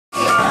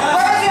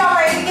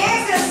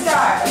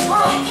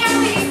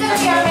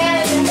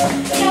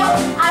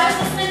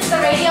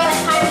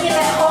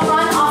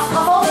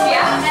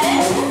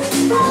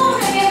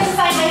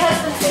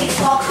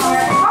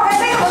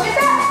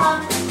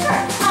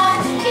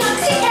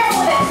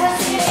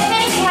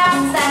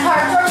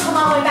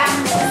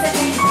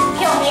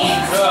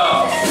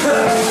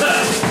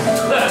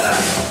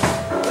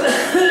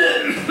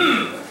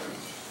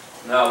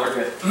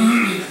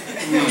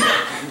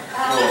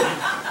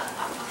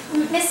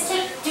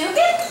Mr.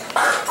 Dugan?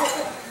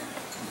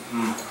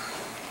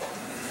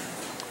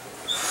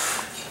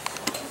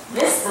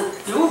 Mr.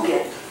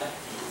 Dugan.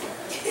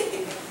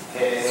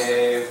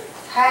 Hey.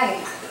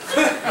 Hi.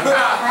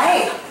 Hi.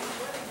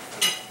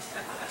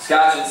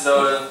 Scotch and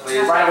soda,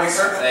 please. Right away,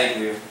 sir. Thank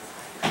you.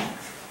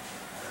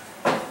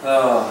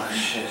 Oh,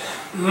 shit.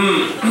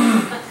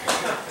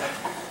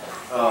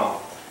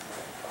 Oh.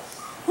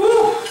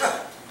 Whew.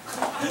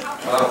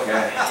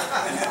 Okay.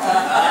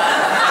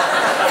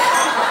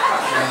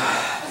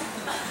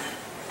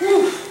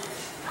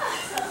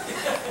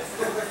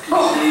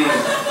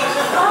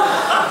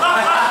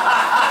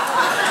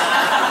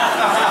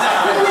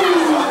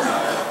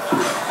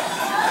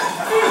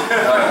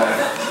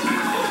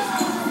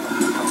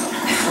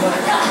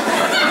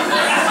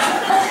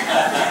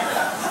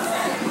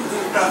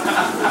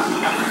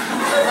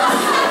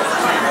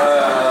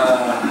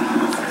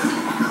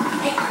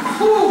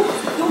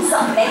 Do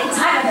something any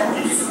time at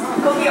least.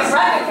 Go be a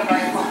rabbit if I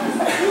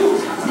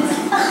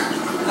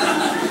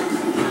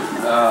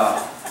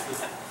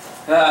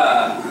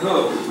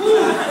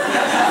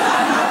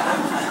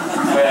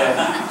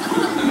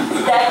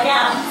That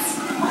counts.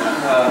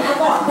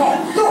 Come on, man.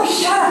 No,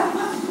 shut up.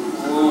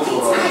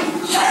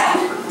 Shut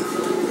up.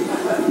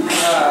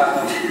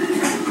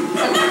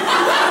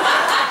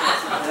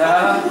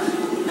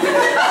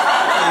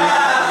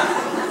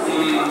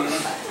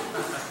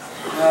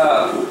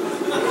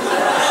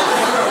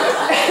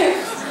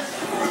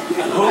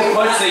 Who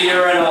puts the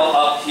urinal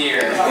up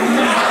here?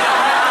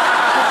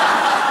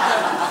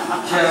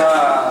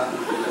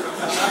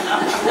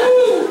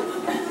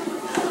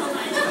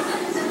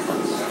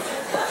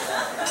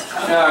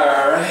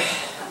 Alright.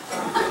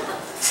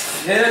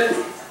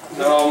 Hit.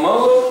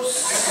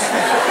 Almost.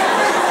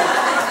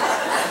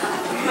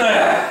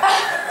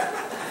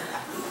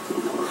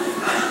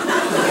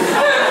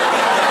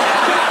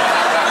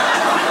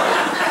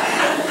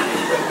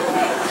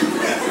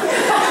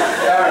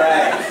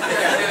 Alright.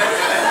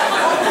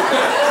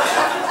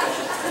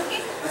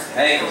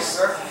 Thanks.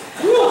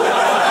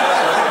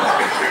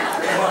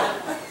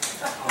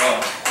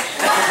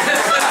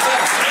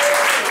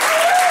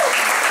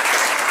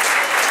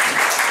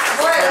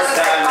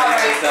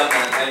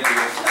 Thank you.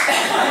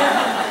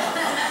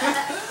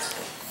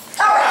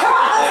 Alright, come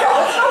on, let's go.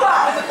 Let's go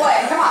back to the play.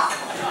 Come on.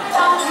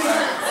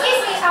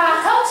 Excuse me,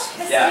 Coach.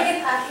 Mr. Yeah.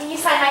 Dugan, can you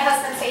sign my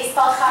husband's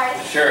baseball card?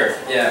 Sure,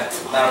 yeah,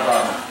 not a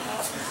problem.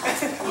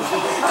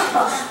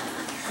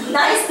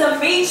 Nice to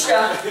meet you.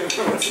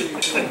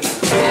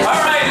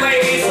 Alright,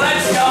 ladies,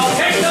 let's go.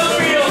 Take the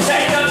wheel,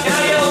 take the now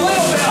you a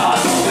little bit of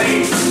hustle,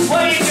 please.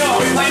 What do you do?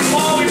 We play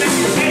ball, we make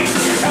you take.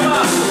 Come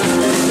on.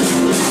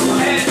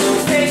 And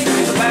take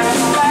the back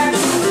of the back.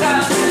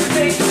 Down,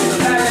 take the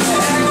back of the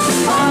head.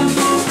 On,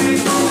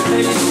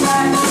 take the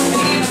back.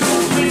 And even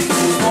switch,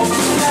 open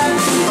the back.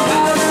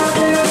 Out,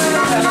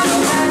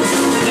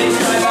 take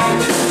the back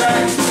to the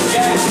back.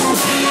 Yeah.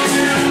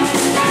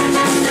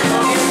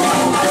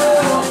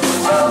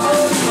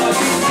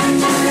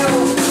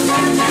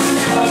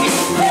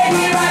 Take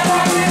me right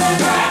back to the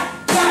track.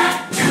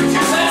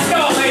 Let's go,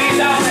 ladies,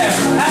 out there.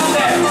 Out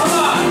there, come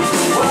on.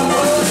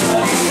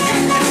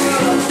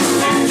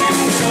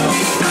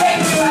 Take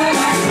me right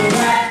back to the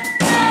track.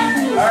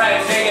 All right,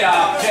 shake it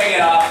off, shake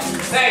it off.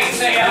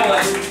 Say,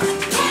 Evelyn.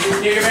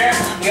 You come here?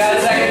 You got a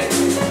second?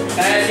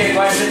 Can I ask you a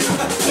question?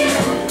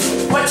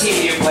 What team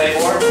do you play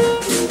for?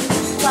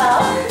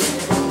 Well,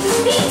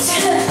 beach.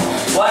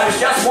 Well, I was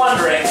just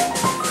wondering,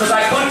 because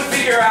I couldn't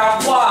figure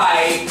out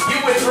why you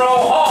would throw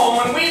home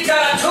when we've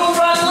got a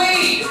 2-run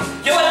lead.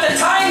 You let the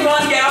time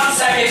run get on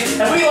second,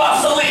 and we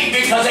lost the lead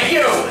because of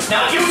you.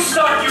 Now you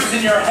start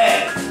using your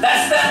head.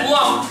 That's that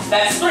lump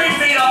that's 3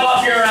 feet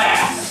above your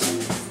ass.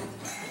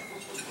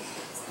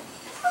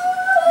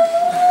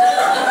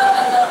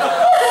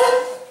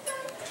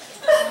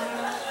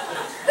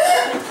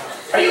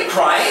 Are you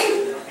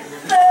crying?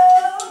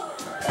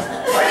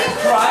 Are you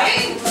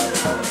crying?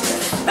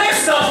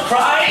 There's no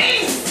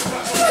crying!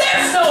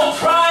 There's no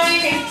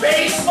crying in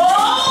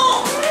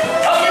baseball!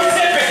 Oh, you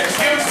zip it,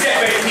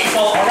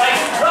 people, alright?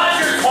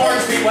 Roger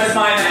Hornsby was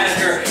my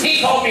manager.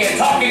 He called me a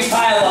talking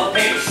pile of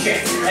big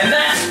shit. And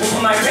that was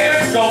when my parents